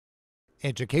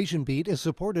Education Beat is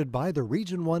supported by the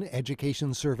Region 1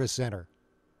 Education Service Center.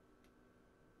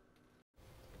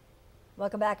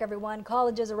 Welcome back, everyone.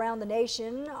 Colleges around the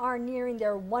nation are nearing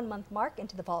their 1-month mark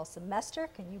into the fall semester.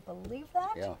 Can you believe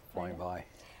that? Yeah, flying by.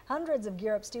 Hundreds of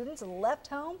Gear Up students left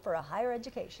home for a higher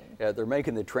education. Yeah, they're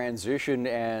making the transition,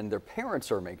 and their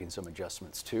parents are making some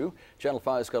adjustments too. Channel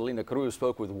 5's Carolina Cruz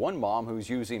spoke with one mom who's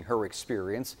using her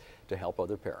experience to help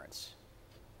other parents.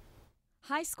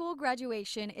 High school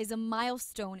graduation is a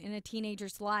milestone in a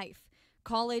teenager's life.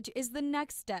 College is the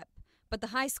next step. But the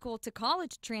high school to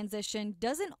college transition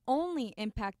doesn't only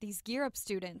impact these Gear Up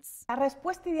students. La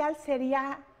respuesta ideal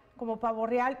sería como pavo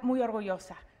real, muy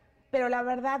orgullosa. Pero la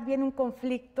verdad viene un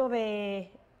conflicto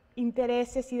de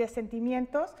intereses y de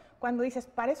sentimientos cuando dices,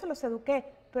 para eso los eduqué,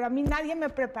 pero a mí nadie me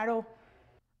preparó.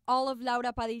 All of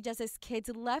Laura Padillas' kids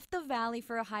left the valley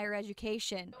for a higher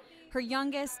education. Her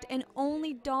youngest and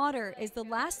only daughter is the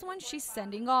last one she's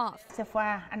sending off. Se fue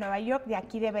a Nueva York, de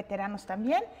aquí de veteranos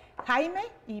también, Jaime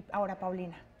y ahora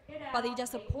Paulina. Padilla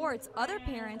supports other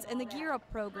parents in the Gear Up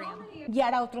program.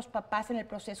 Guiar a otros papás en el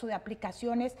proceso de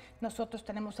aplicaciones, nosotros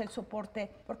tenemos el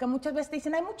soporte, porque muchas veces te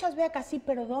dicen, hay muchas becas, sí,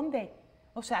 pero ¿dónde?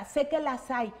 O sea, sé que las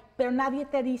hay, pero nadie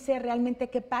te dice realmente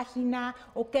qué página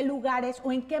o qué lugares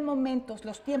o en qué momentos.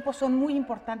 Los tiempos son muy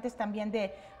importantes también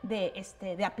de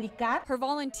aplicar. Her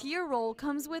volunteer role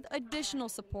comes with additional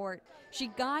support. She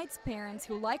guides parents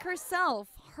who, like herself,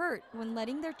 hurt when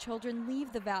letting their children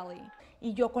leave the valley.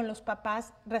 Y yo con los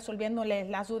papás resolviéndoles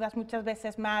las dudas muchas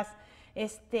veces más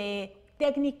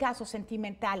técnicas o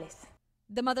sentimentales.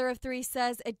 The mother of 3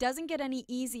 says it doesn't get any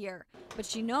easier, but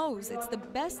she knows it's the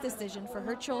best decision for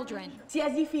her children. Sí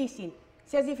es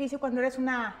difícil cuando eres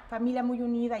una familia muy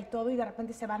unida y todo y de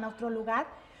repente se van a otro lugar,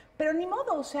 pero ni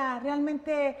modo, o sea,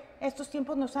 realmente estos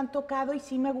tiempos nos han tocado y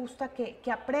sí me gusta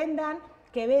que aprendan,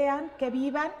 que vean, que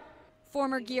vivan.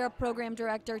 Former Gear Up program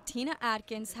director Tina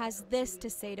Atkins has this to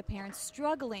say to parents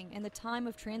struggling in the time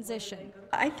of transition.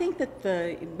 I think that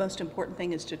the most important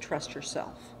thing is to trust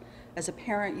yourself. As a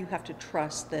parent, you have to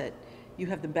trust that you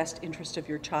have the best interest of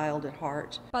your child at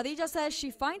heart. Padilla says she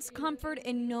finds comfort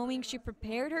in knowing she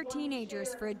prepared her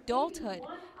teenagers for adulthood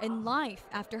and life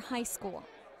after high school.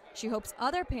 She hopes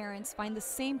other parents find the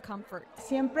same comfort.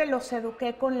 Siempre los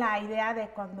eduqué con la idea de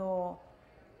cuando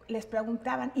les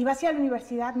preguntaban, ¿y vas a ir a la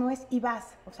universidad? No es, ¿y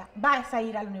vas? O sea, vas a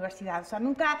ir a la universidad. O sea,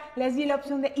 nunca les di la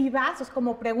opción de, ¿y vas? Es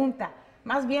como pregunta.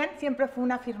 Más bien, siempre fue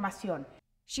una afirmación.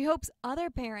 She hopes other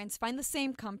parents find the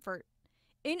same comfort.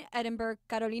 In Edinburgh,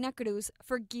 Carolina Cruz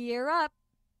for Gear Up.